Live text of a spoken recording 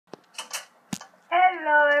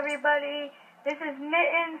everybody. This is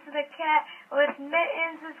Mittens the cat with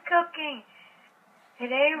Mittens' Cooking.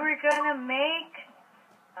 Today we're gonna make,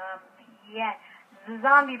 the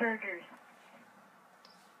zombie burgers.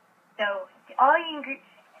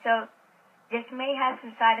 So this may have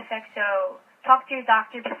some side effects, so talk to your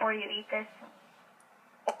doctor before you eat this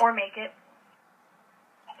or make it.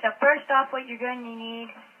 So first off, what you're going to need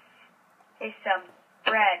is some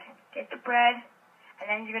bread. Get the bread, and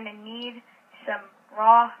then you're going to need some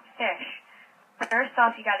raw fish. First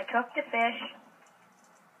off, you got to cook the fish.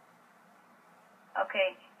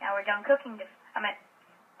 Okay, now we're done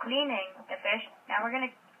cleaning the fish. Now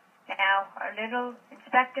our little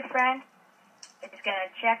inspector friend is going to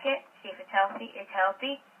check it, see if it's healthy. It's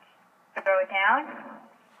healthy. Throw it down.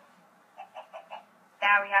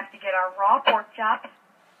 Now we have to get our raw pork chops.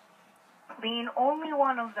 Clean only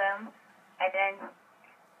one of them, and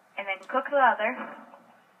then cook the other.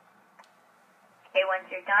 Okay, once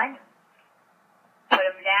you're done, put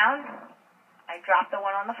them down. I dropped the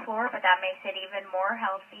one on the floor, but that makes it even more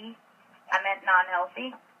healthy. I meant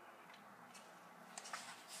non-healthy.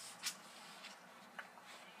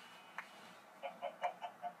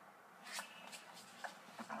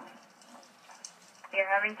 We're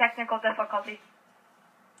having technical difficulties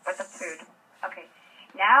with the food. Okay,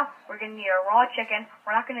 now we're going to need our raw chicken.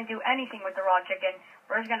 We're not going to do anything with the raw chicken.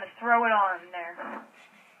 We're just going to throw it on there.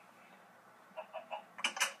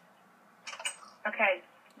 Okay,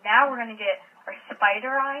 now we're going to get our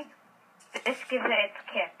spider eye. This gives it its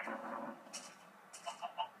kick.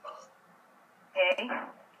 Okay,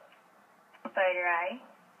 spider eye.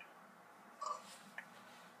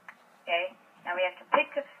 Okay, now we have to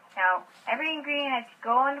now every ingredient has to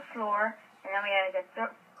go on the floor, and then we have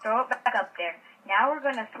to throw it back up there. Now we're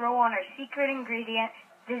going to throw on our secret ingredient,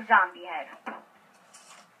 the zombie head.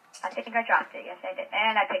 I think I dropped it. Yes, I did.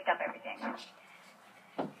 And I picked up everything.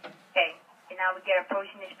 Okay, and now we get our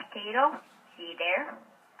poisonous potato. See there?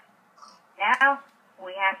 Now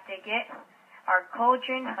we have to get our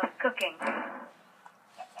cauldron of cooking.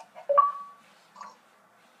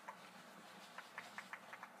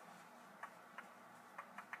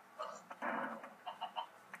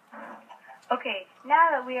 Okay, now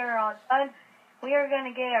that we are all done, we are going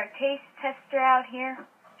to get our taste tester out here,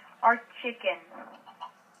 our chicken.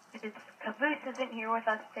 Since Caboose isn't here with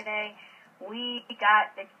us today, we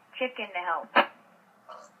got the chicken to help.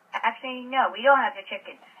 Actually, no, we don't have the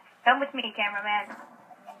chicken. Come with me, cameraman.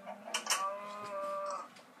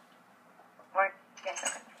 Yes,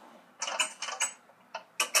 okay.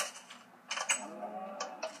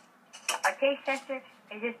 Our taste tester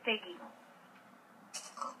is this piggy.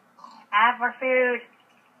 Have our food.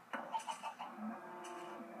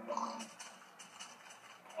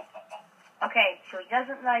 Okay, so he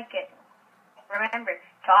doesn't like it. Remember,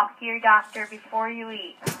 talk to your doctor before you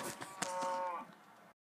eat.